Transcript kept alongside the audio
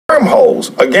wormholes.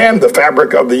 Again, the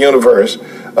fabric of the universe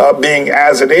being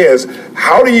as it is.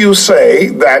 How do you say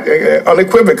that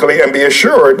unequivocally and be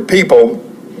assured, people,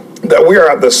 that we are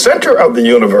at the center of the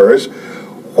universe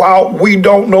while we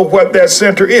don't know what that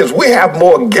center is? We have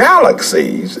more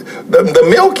galaxies. The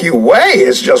Milky Way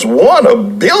is just one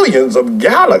of billions of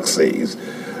galaxies.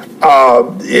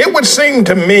 It would seem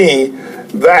to me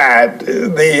that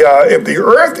if the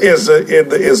Earth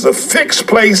is a fixed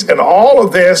place in all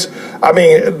of this, I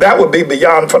mean, that would be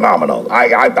beyond phenomenal. I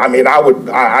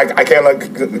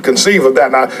can't conceive of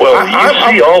that now. Well,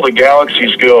 you see all the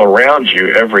galaxies go around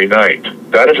you every night.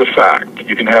 That is a fact.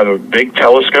 You can have a big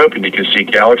telescope and you can see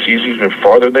galaxies even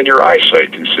farther than your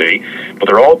eyesight can see, but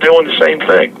they're all doing the same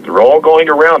thing. They're all going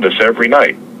around us every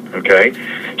night, okay?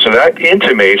 So that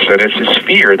intimates that it's a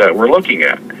sphere that we're looking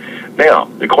at. Now,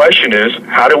 the question is,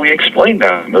 how do we explain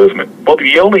that movement? Well,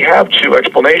 you only have two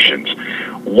explanations.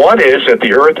 One is that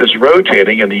the Earth is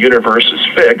rotating and the universe is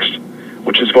fixed,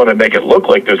 which is going to make it look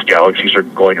like those galaxies are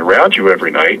going around you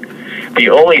every night. The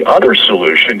only other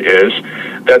solution is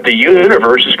that the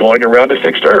universe is going around a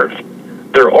fixed Earth.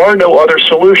 There are no other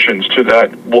solutions to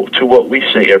that, to what we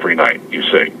see every night, you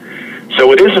see.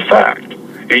 So it is a fact.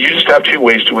 You just have two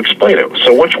ways to explain it.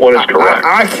 So which one is correct?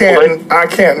 I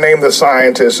can't name the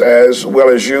scientists as well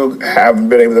as you have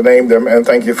been able to name them, and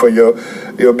thank you for your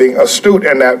being astute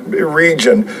in that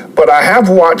region. But I have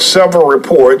watched several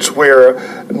reports where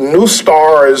new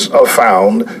stars are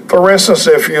found. For instance,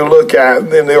 if you look at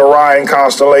the Orion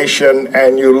constellation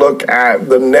and you look at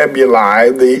the nebulae,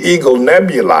 the Eagle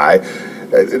Nebulae,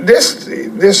 this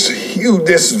huge,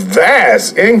 this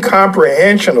vast,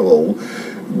 incomprehensible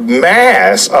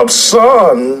mass of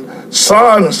sun,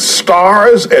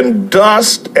 stars, and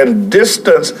dust and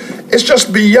distance is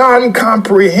just beyond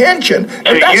comprehension.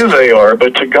 To you they are,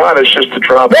 but to God it's just a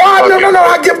drop. No,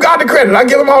 I give God the credit. I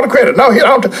give him all the credit. No,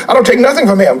 I don't take nothing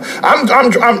from him. I'm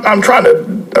trying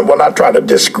to, well, not trying to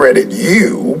discredit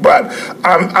you, but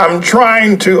I'm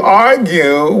trying to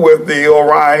argue with the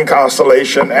Orion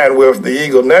constellation and with the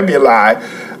Eagle Nebulae.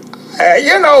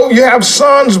 You have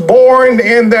suns born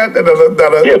in that.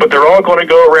 Yeah, but they're all going to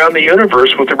go around the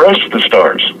universe with the rest of the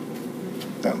stars.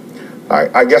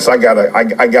 I guess I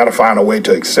gotta find a way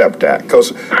to accept that,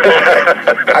 because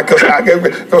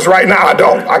right now I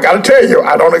don't. I gotta tell you,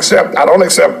 I don't accept.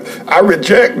 I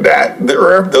reject that the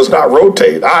Earth does not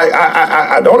rotate.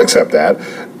 I don't accept that.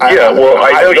 I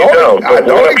know you don't. But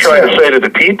what I'm trying to say to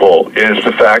the people is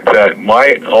the fact that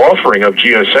my offering of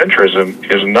geocentrism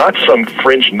is not some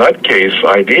fringe nutcase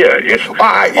idea. It's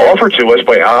offered to us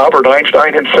by Albert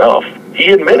Einstein himself.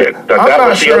 He admitted that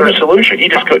was the other solution. He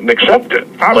just couldn't accept it.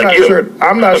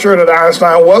 I'm not sure that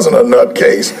Einstein wasn't a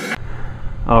nutcase.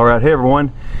 All right, hey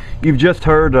everyone. You've just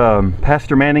heard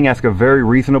Pastor Manning ask a very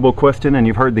reasonable question, and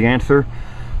you've heard the answer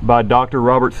by Dr.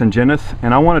 Robert Sungenis.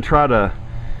 And I want to try to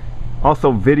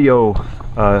also video,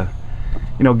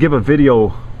 give a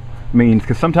video means,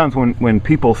 because sometimes when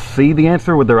people see the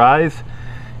answer with their eyes,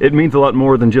 it means a lot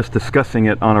more than just discussing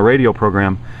it on a radio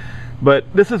program. But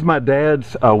this is my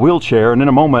dad's wheelchair, and in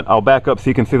a moment I'll back up so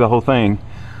you can see the whole thing.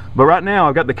 But right now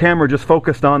I've got the camera just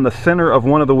focused on the center of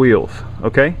one of the wheels,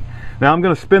 okay? Now I'm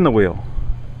going to spin the wheel.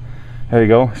 There you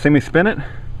go. See me spin it?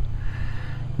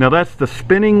 Now that's the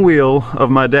spinning wheel of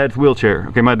my dad's wheelchair.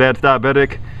 Okay, my dad's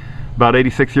diabetic, about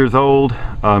 86 years old,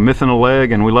 missing a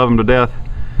leg, and we love him to death.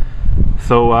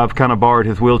 So I've kind of borrowed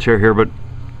his wheelchair here. But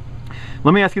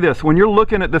let me ask you this. When you're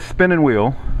looking at this spinning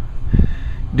wheel,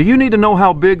 do you need to know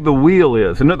how big the wheel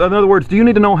is? In other words, do you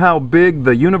need to know how big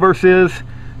the universe is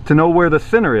to know where the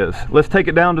center is? Let's take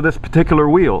it down to this particular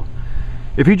wheel.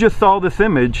 If you just saw this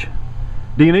image,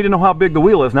 do you need to know how big the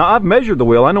wheel is? Now, I've measured the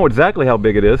wheel. I know exactly how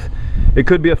big it is. It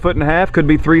could be 1.5 feet, could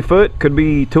be 3 foot, could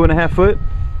be 2.5 feet.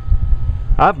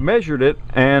 I've measured it,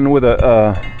 and with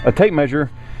a tape measure,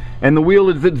 and the wheel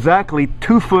is exactly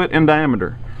 2 foot in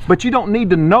diameter. But you don't need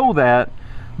to know that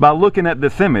by looking at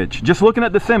this image. Just looking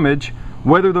at this image,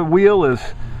 whether the wheel is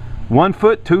 1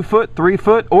 foot, 2 foot, 3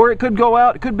 foot, or it could go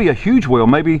out, it could be a huge wheel.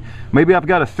 Maybe I've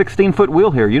got a 16-foot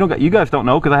wheel here. You guys don't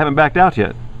know, because I haven't backed out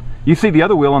yet. You see the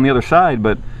other wheel on the other side,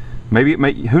 but maybe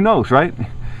who knows, right?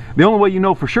 The only way you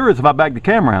know for sure is if I back the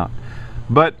camera out.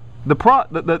 But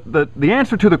the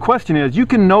answer to the question is, you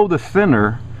can know the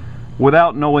center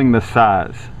without knowing the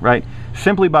size, right?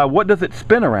 Simply by what does it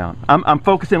spin around. I'm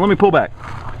focusing. Let me pull back.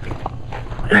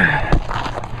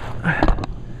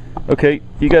 Okay,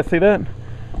 you guys see that?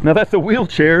 Now that's a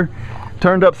wheelchair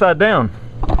turned upside down,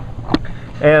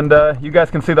 and you guys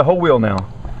can see the whole wheel now.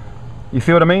 You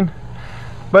see what I mean?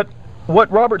 But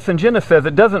what Robertson Giennes says,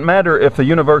 it doesn't matter if the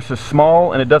universe is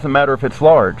small and it doesn't matter if it's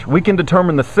large. We can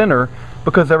determine the center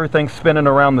because everything's spinning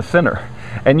around the center.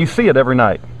 And you see it every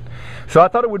night. So I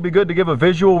thought it would be good to give a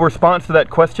visual response to that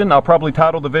question. I'll probably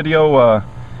title the video,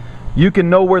 You Can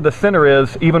Know Where the Center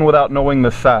Is Even Without Knowing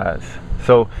the Size.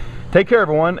 So take care,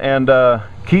 everyone, and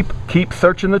keep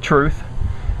searching the truth,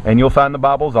 and you'll find the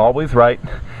Bible's always right,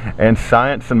 and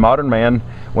science and modern man,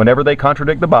 whenever they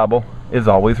contradict the Bible, is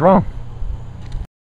always wrong.